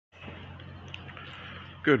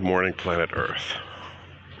Good morning, planet Earth.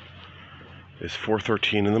 It's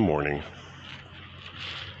 4:13 in the morning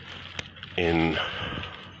in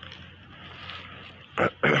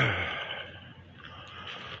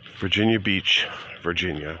Virginia Beach,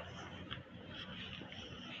 Virginia.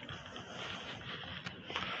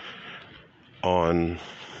 On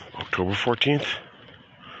October 14th,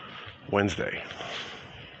 Wednesday.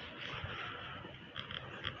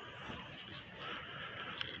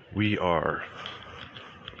 We are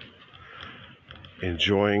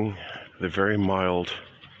enjoying the very mild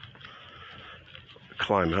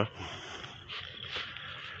climate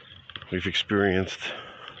we've experienced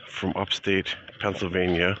from upstate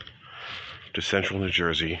Pennsylvania to central New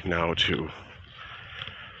Jersey, now to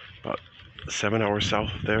about 7 hours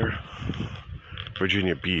south of there,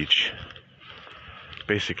 Virginia Beach.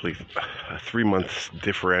 Basically a 3-month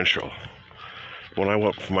differential. When I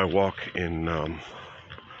went for my walk in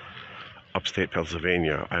upstate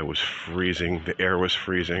Pennsylvania, I was freezing. The air was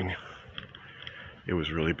freezing. It was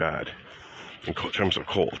really bad in terms of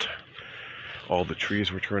cold. All the trees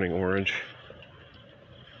were turning orange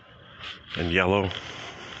and yellow,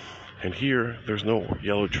 and here there's no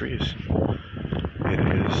yellow trees. It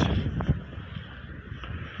is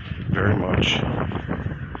very much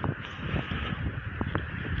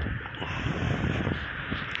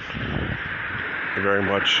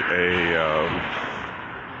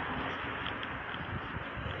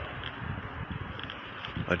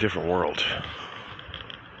a different world,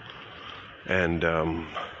 and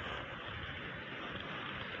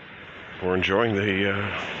we're enjoying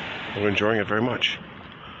it very much.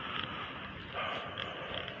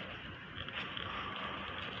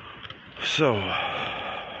 So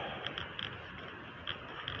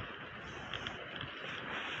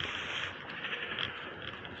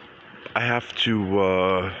I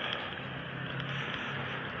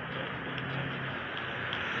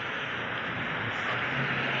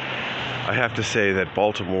have to say that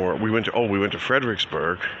Baltimore, we went to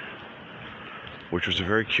Fredericksburg, which was a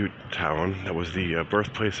very cute town. That was the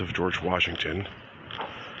birthplace of George Washington,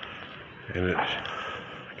 and it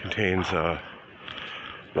contains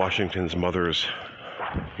Washington's mother's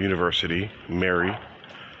university, Mary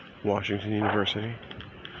Washington University.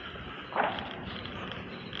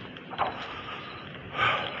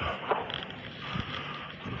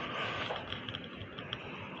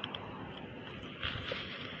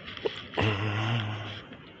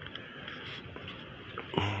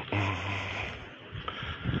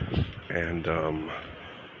 And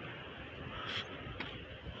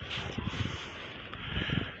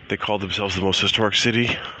they called themselves the most historic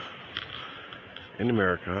city in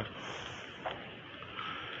America.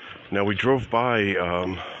 Now, we drove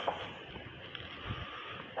by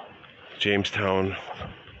Jamestown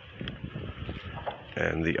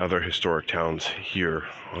and the other historic towns here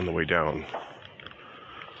on the way down,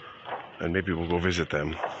 and maybe we'll go visit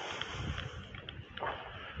them.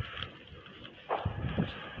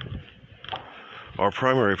 Our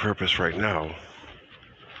primary purpose right now,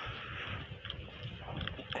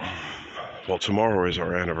 well, tomorrow is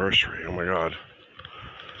our anniversary. Oh my God.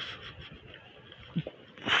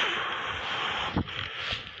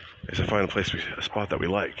 Is to find a spot that we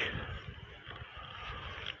like.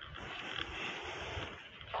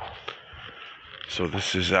 So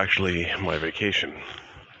this is actually my vacation.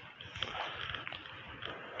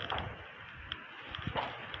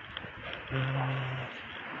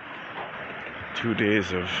 Two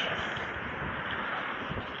days of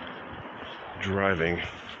driving.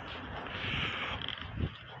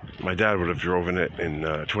 My dad would have driven it in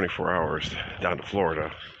 24 hours down to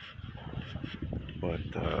Florida, but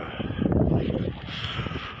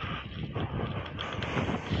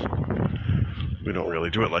we don't really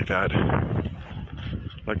do it like that. I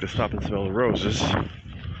like to stop and smell the roses,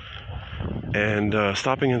 and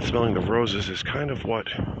stopping and smelling the roses is kind of what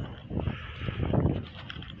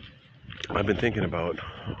I've been thinking about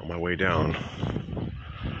on my way down.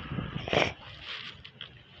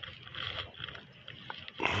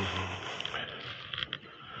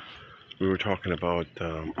 We were talking about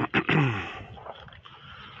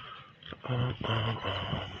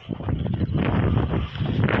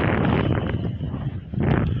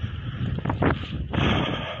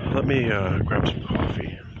let me grab some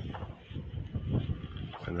coffee,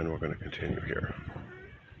 and then we're going to continue here.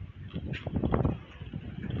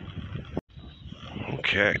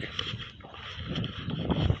 Okay.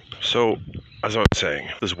 So, as I was saying,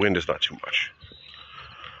 this wind is not too much.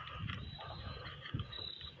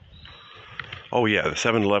 Oh yeah, the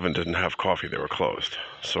 7-Eleven didn't have coffee, they were closed.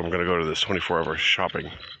 So I'm going to go to this 24-hour shopping.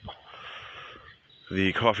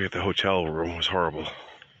 The coffee at the hotel room was horrible.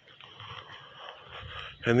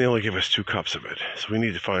 And they only give us 2 cups of it, so we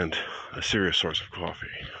need to find a serious source of coffee.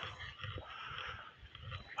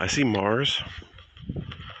 I see Mars,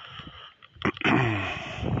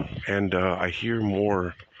 and I hear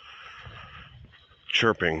more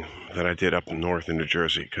chirping than I did up north in New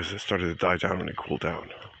Jersey, because it started to die down and it cooled down.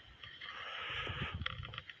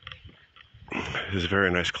 It is a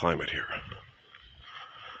very nice climate here.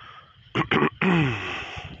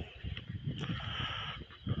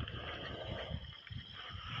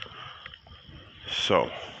 So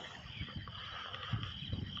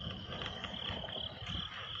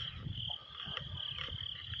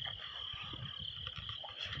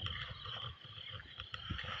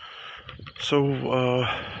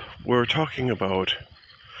we're talking about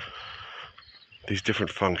these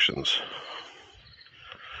different functions.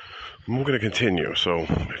 And we're going to continue, so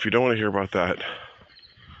if you don't want to hear about that,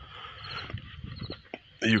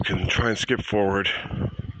 you can try and skip forward,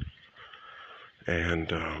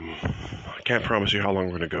 and I can't promise you how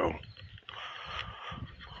long we're going to go.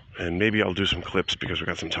 And maybe I'll do some clips because we've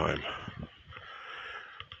got some time.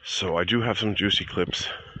 So I do have some juicy clips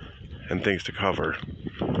and things to cover.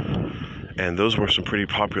 And those were some pretty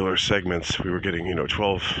popular segments. We were getting,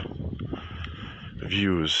 12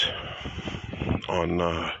 views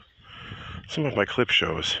on some of my clip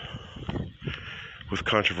shows with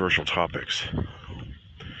controversial topics.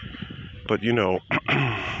 But,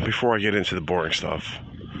 before I get into the boring stuff,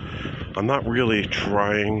 I'm not really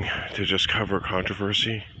trying to just cover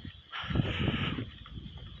controversy.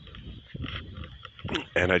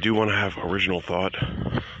 And I do want to have original thought.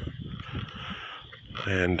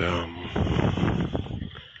 And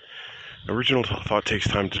original thought takes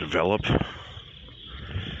time to develop.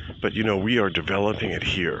 But, we are developing it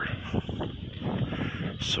here.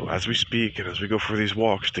 So as we speak and as we go for these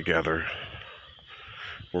walks together,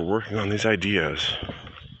 we're working on these ideas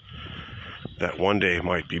that one day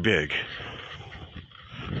might be big.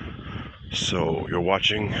 So you're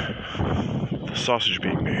watching the sausage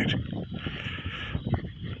being made.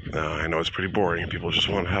 I know it's pretty boring. People just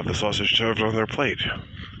want to have the sausage served on their plate.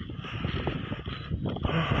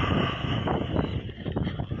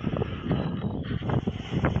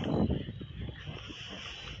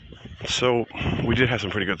 So we did have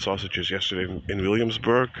some pretty good sausages yesterday in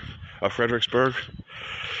Fredericksburg.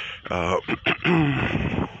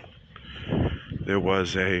 There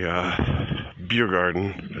was a beer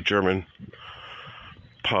garden, a German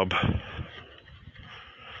pub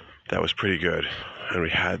that was pretty good. And we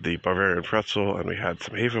had the Bavarian pretzel, and we had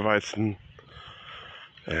some Hefeweizen,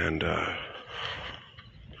 and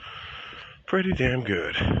pretty damn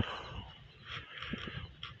good.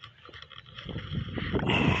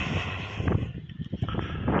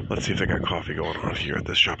 Let's see if they got coffee going on here at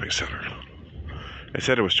this shopping center. They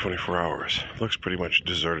said it was 24 hours. Looks pretty much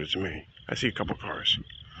deserted to me. I see a couple cars.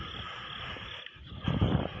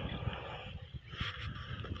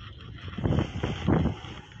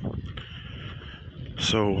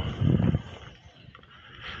 So,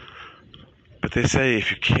 but they say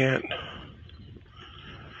if you can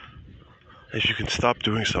stop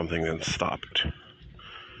doing something, then stop it.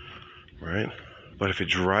 Right? But if it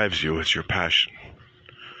drives you, it's your passion.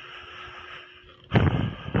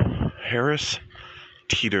 Harris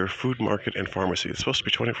Teeter Food Market and Pharmacy. It's supposed to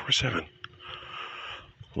be 24/7.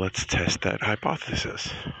 Let's test that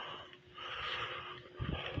hypothesis.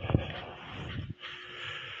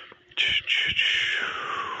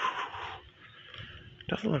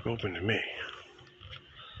 Doesn't look open to me.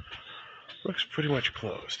 Looks pretty much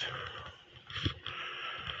closed.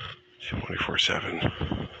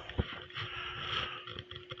 24/7.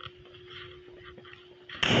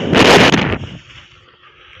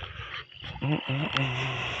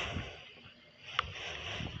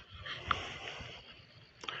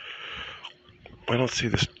 I don't see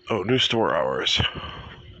this. Oh, new store hours.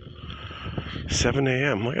 7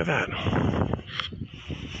 a.m. Look at that.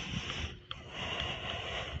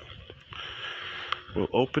 We'll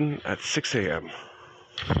open at 6 a.m.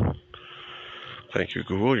 Thank you,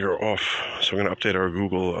 Google. You're off. So we're going to update our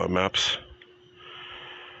Google Maps.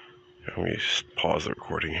 Let me pause the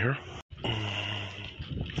recording here.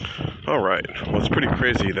 Alright. Well, it's pretty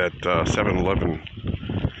crazy that 7-Eleven,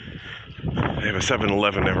 they have a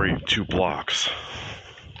 7-Eleven every 2 blocks.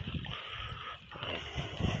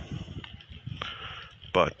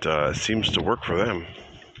 But it seems to work for them.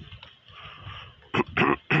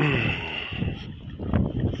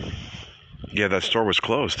 Yeah, that store was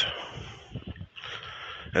closed.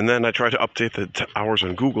 And then I tried to update the hours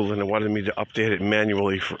on Google, and it wanted me to update it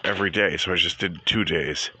manually for every day. So I just did 2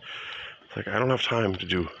 days. It's like, I don't have time to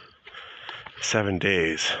do 7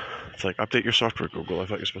 days. It's like, update your software, Google. I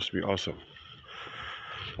thought you're supposed to be awesome.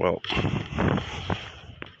 Well,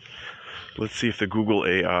 let's see if the Google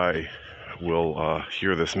AI will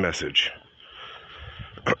hear this message.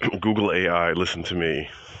 Google AI, listen to me.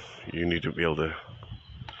 You need to be able to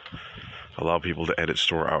allow people to edit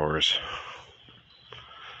store hours.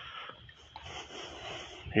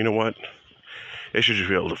 You know what? It should just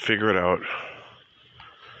be able to figure it out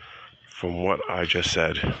from what I just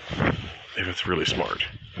said, if it's really smart,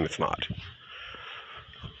 and it's not.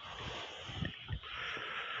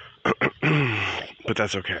 But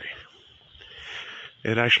that's okay.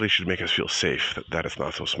 It actually should make us feel safe that it's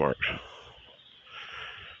not so smart.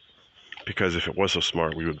 Because if it was so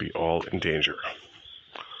smart, we would be all in danger.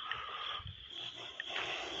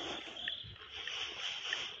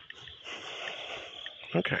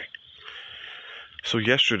 Okay. So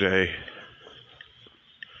yesterday,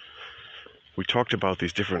 we talked about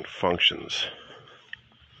these different functions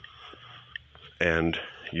and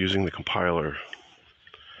using the compiler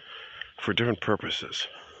for different purposes.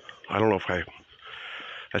 I don't know if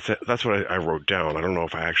that's what I wrote down. I don't know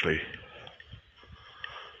if I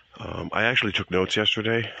actually took notes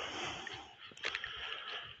yesterday,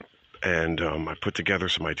 and I put together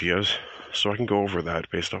some ideas so I can go over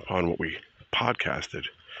that based upon what we podcasted.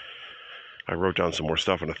 I wrote down some more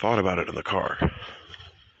stuff and I thought about it in the car.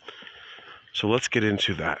 So let's get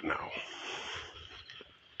into that now.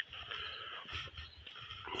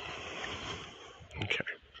 Okay.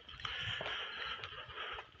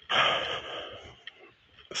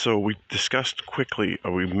 So we discussed quickly,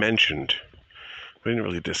 or we mentioned, we didn't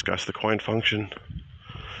really discuss the coin function,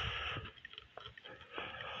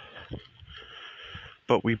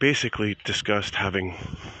 but we basically discussed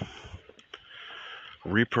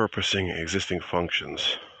repurposing existing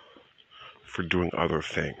functions for doing other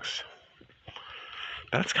things.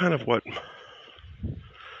 That's kind of what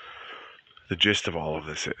the gist of all of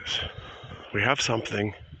this is. We have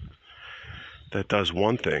something that does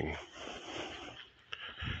one thing,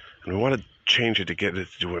 and we want to change it to get it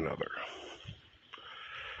to do another.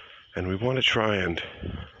 And we want to try and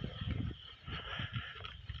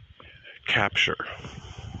capture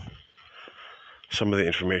some of the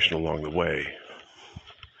information along the way.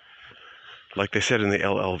 Like they said in the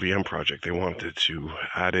LLVM project, they wanted to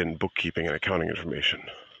add in bookkeeping and accounting information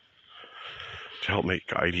to help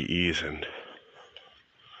make IDEs and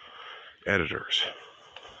editors.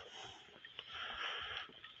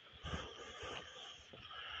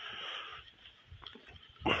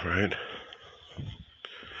 Right?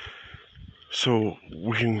 So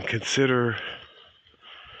we can consider,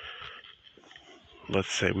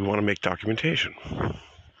 let's say we want to make documentation.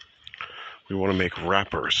 We want to make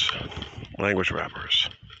wrappers, language wrappers.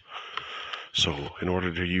 So in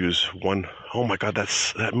order to use one, oh my God,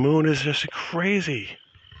 that moon is just crazy.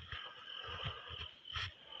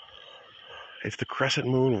 It's the crescent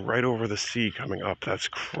moon right over the sea coming up. That's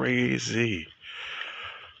crazy.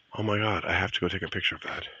 Oh my God, I have to go take a picture of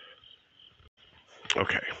that.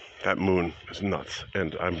 Okay, that moon is nuts.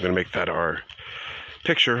 And I'm going to make that our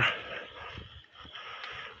picture.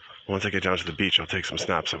 Once I get down to the beach, I'll take some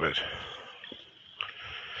snaps of it.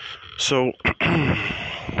 So,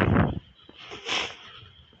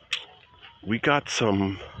 we got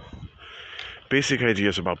some basic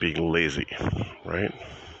ideas about being lazy, right?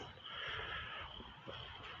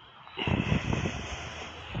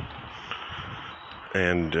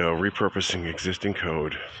 And repurposing existing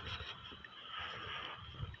code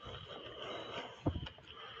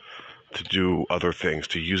to do other things,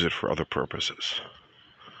 to use it for other purposes.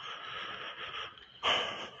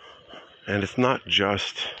 And it's not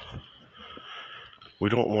just, we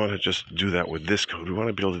don't want to just do that with this code. We want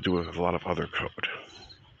to be able to do it with a lot of other code.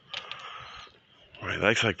 Right,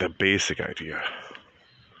 that's like the basic idea.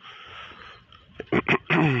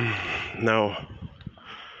 Now,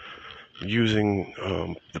 using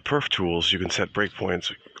the perf tools, you can set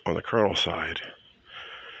breakpoints on the kernel side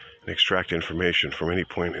and extract information from any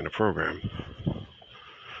point in a program.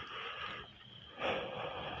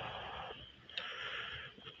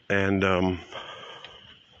 And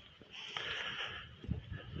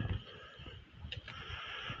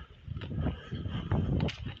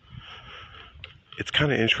it's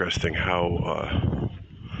kind of interesting how,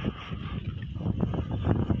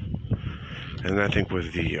 and I think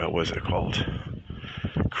with the, what is it called?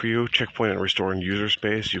 Creo, checkpoint and restoring user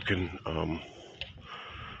space, you can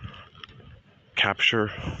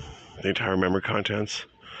capture the entire memory contents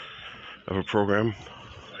of a program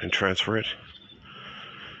and transfer it.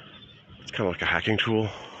 It's kind of like a hacking tool.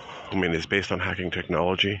 I mean, it's based on hacking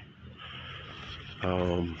technology.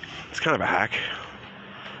 It's kind of a hack.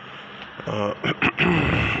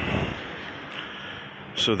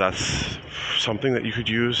 So that's something that you could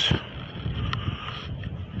use.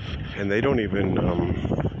 And they don't even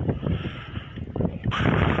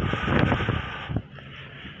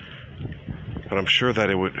but I'm sure that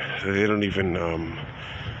they don't even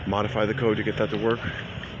modify the code to get that to work.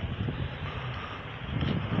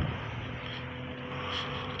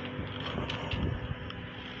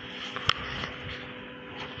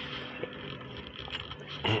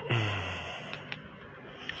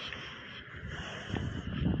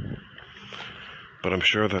 But I'm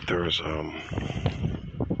sure that there's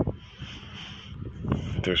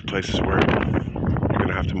places where you're going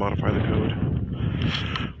to have to modify the code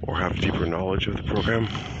or have deeper knowledge of the program.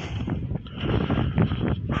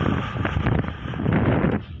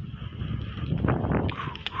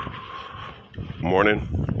 Morning.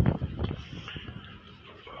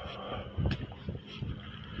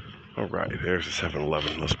 All right, there's the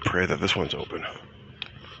 7-Eleven. Let's pray that this one's open.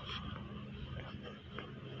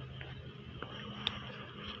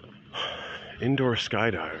 Indoor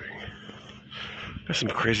skydiving. There's some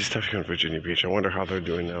crazy stuff here in Virginia Beach. I wonder how they're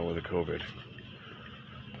doing now with the COVID.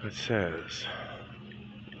 It says,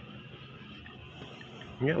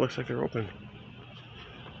 yeah, it looks like they're open.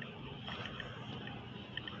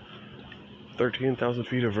 13,000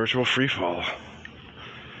 feet of virtual free fall.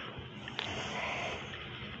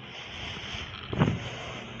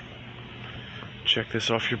 Check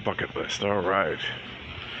this off your bucket list. All right.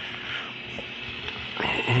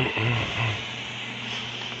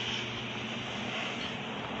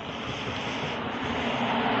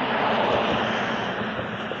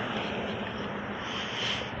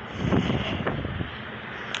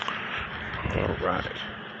 All right.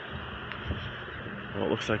 Well, it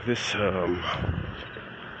looks like this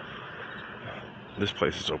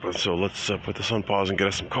place is open. So let's put this on pause and get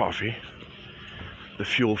us some coffee. The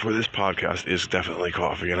fuel for this podcast is definitely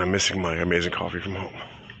coffee, and I'm missing my amazing coffee from home.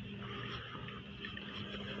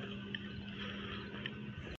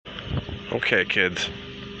 Okay, kids.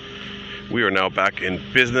 We are now back in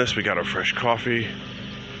business. We got our fresh coffee.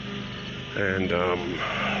 And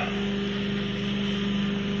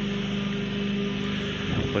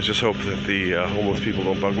let's just hope that the homeless people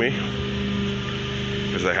don't bug me,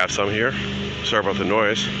 because I have some here. Sorry about the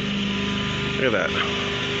noise. Look at that.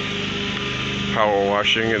 Power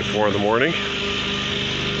washing at 4 in the morning.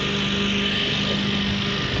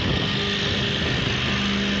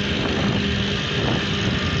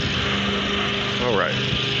 All right.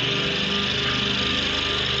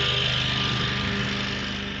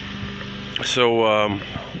 So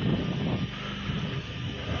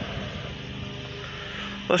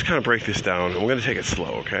let's kind of break this down. I'm going to take it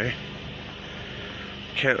slow, okay?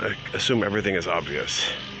 Can't assume everything is obvious.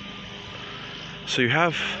 So you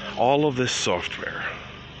have all of this software,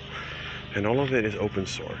 and all of it is open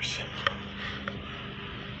source.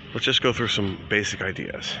 Let's just go through some basic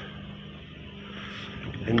ideas.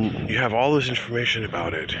 And you have all this information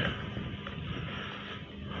about it.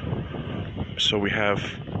 So we have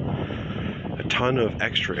a ton of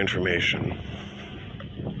extra information,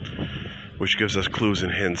 which gives us clues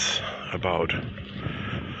and hints about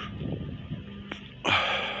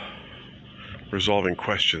resolving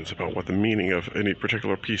questions about what the meaning of any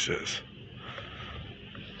particular piece is.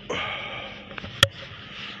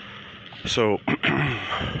 So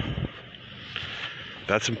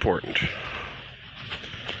that's important.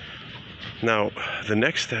 Now, the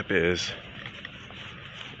next step is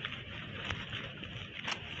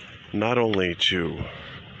not only to,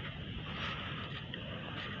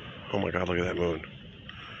 oh my God, look at that moon.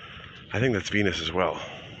 I think that's Venus as well.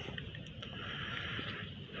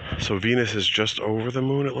 So Venus is just over the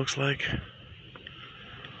moon, it looks like.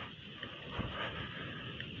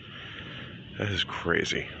 That is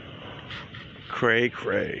crazy. Cray.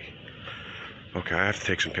 Okay, I have to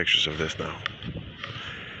take some pictures of this now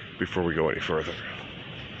before we go any further.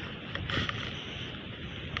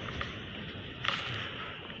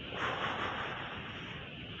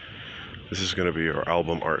 This is going to be our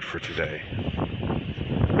album art for today.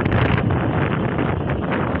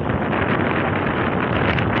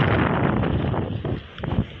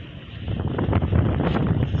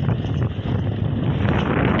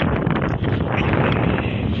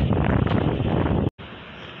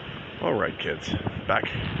 Alright, kids, back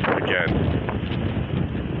again.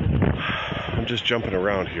 I'm just jumping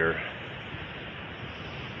around here.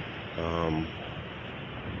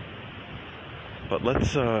 But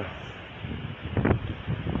let's I'm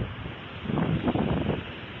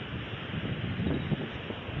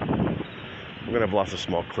gonna have lots of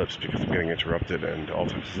small clips because I'm getting interrupted and all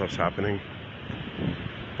types of stuff's happening.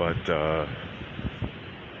 But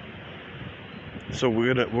so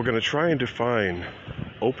we're gonna try and define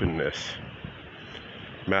openness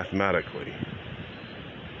mathematically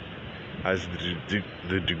as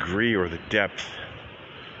the degree or the depth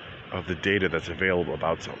of the data that's available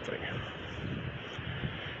about something.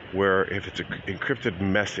 Where if it's an encrypted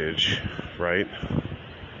message, right,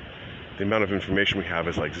 the amount of information we have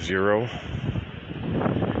is like 0.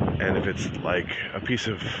 And if it's like a piece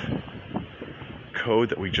of code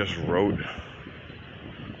that we just wrote,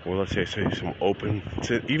 or let's say some open,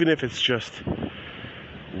 even if it's just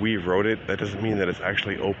we wrote it, that doesn't mean that it's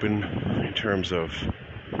actually open in terms of,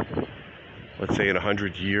 let's say in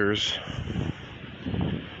 100 years,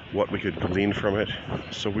 what we could glean from it.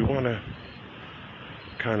 So we want to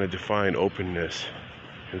kind of define openness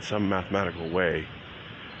in some mathematical way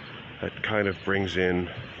that kind of brings in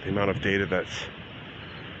the amount of data that's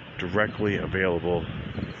directly available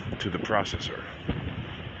to the processor.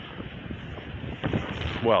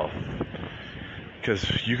 Well,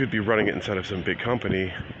 because you could be running it inside of some big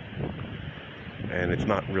company and it's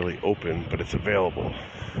not really open, but it's available.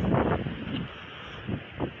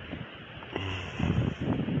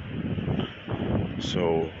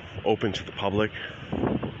 So open to the public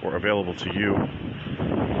or available to you.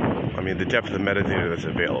 I mean, the depth of the metadata that's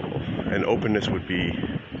available. And openness would be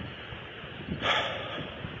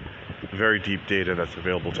very deep data that's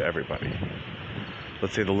available to everybody.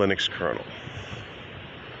 Let's say the Linux kernel,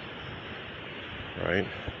 right?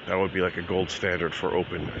 That would be like a gold standard for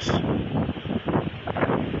openness.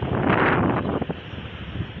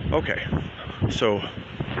 Okay, so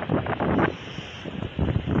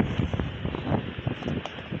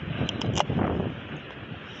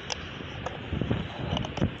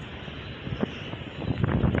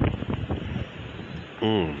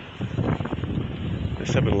the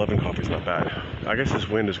 7-Eleven coffee's not bad. I guess this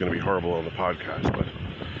wind is going to be horrible on the podcast, but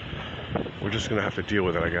we're just going to have to deal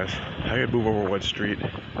with it, I guess. I could move over one street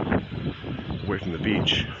away from the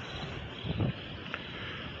beach.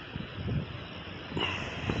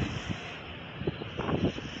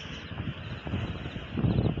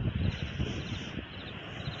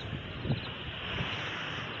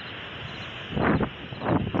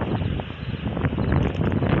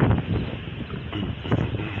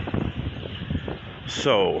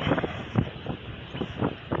 So,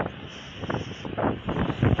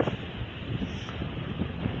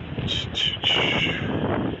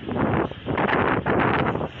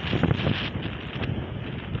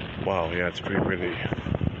 wow, yeah, it's pretty windy.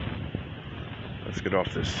 Let's get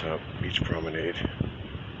off this beach promenade.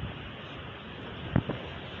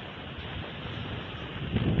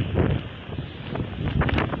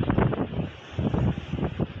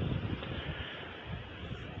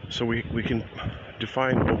 So we can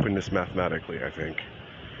define openness mathematically, I think.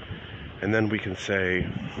 And then we can say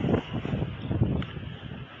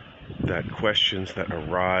that questions that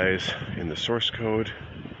arise in the source code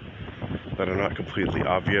that are not completely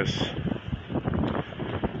obvious,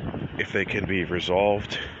 if they can be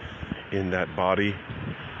resolved in that body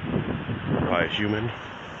by a human,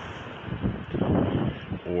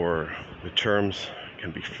 or the terms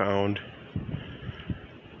can be found,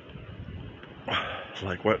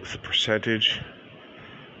 like what's the percentage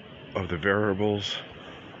of the variables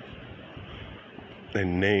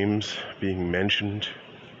and names being mentioned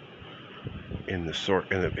in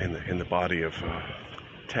the in the body of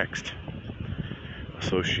text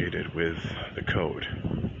associated with the code.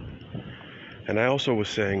 And I also was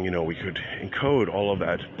saying, we could encode all of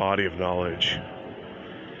that body of knowledge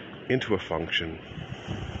into a function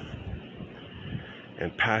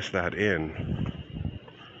and pass that in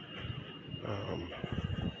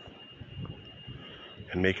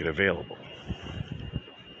and make it available,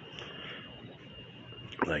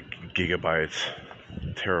 like gigabytes,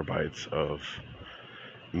 terabytes of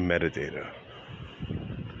metadata.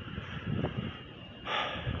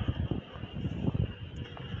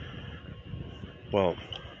 Well,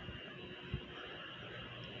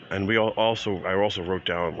 and I also wrote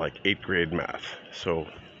down like 8th grade math. So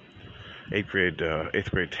 8th grade,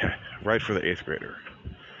 right for the 8th grader.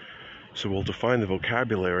 So we'll define the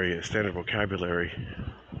vocabulary, standard vocabulary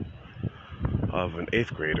of an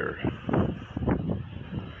 8th grader,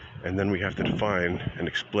 and then we have to define and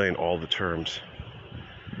explain all the terms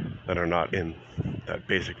that are not in that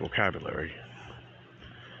basic vocabulary.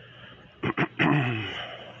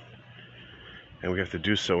 And we have to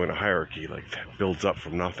do so in a hierarchy, like that builds up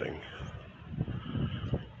from nothing.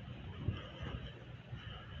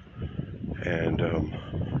 And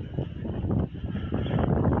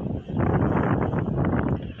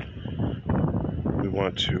we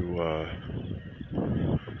want to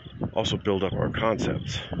also build up our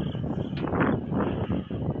concepts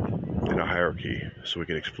in a hierarchy so we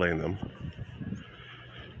can explain them.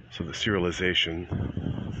 So the serialization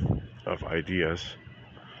of ideas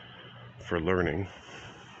for learning.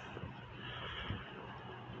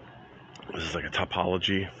 This is like a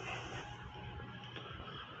topology.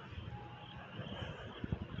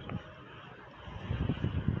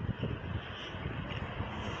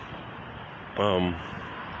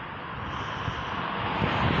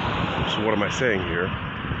 So what am I saying here?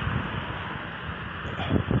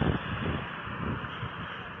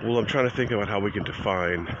 Well, I'm trying to think about how we can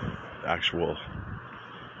define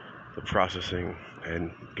the processing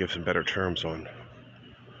and give some better terms on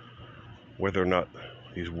whether or not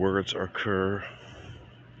these words occur,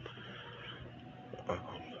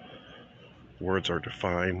 words are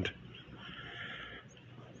defined.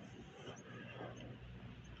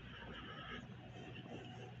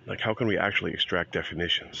 Like, how can we actually extract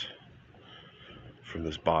definitions from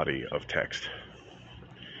this body of text?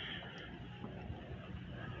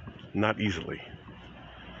 Not easily,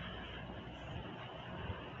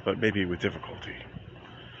 but maybe with difficulty.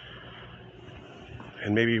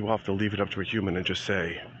 And maybe we'll have to leave it up to a human and just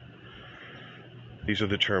say, these are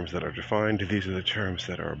the terms that are defined, these are the terms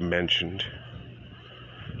that are mentioned,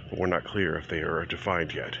 but we're not clear if they are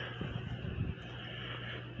defined yet.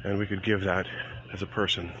 And we could give that as a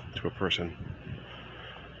person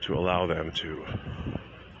to allow them to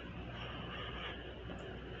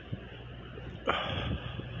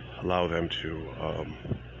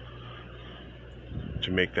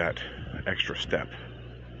make that extra step.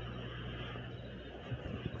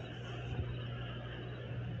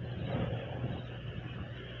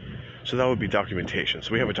 So that would be documentation.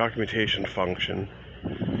 So we have a documentation function,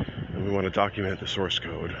 and we want to document the source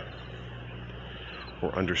code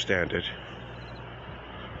or understand it.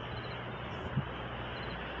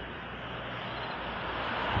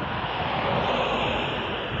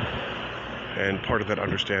 And part of that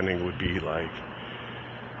understanding would be like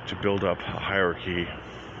to build up a hierarchy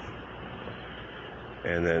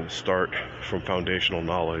and then start from foundational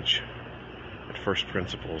knowledge at first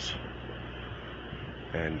principles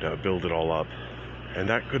and build it all up. And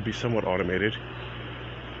that could be somewhat automated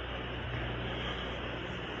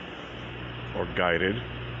or guided.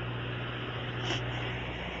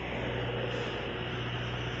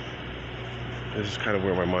 This is kind of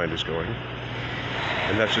where my mind is going.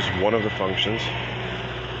 And that's just one of the functions.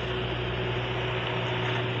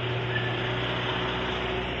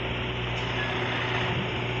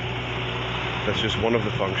 That's just one of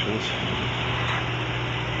the functions.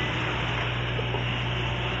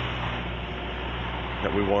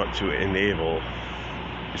 That we want to enable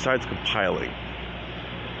besides compiling.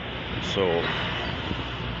 So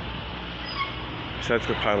besides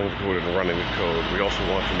compiling the code and running the code, we also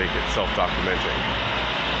want to make it self-documenting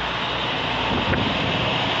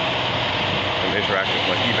and interactive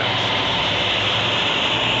like emails.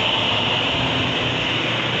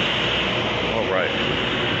 Alright,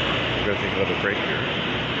 we're going to take another break here.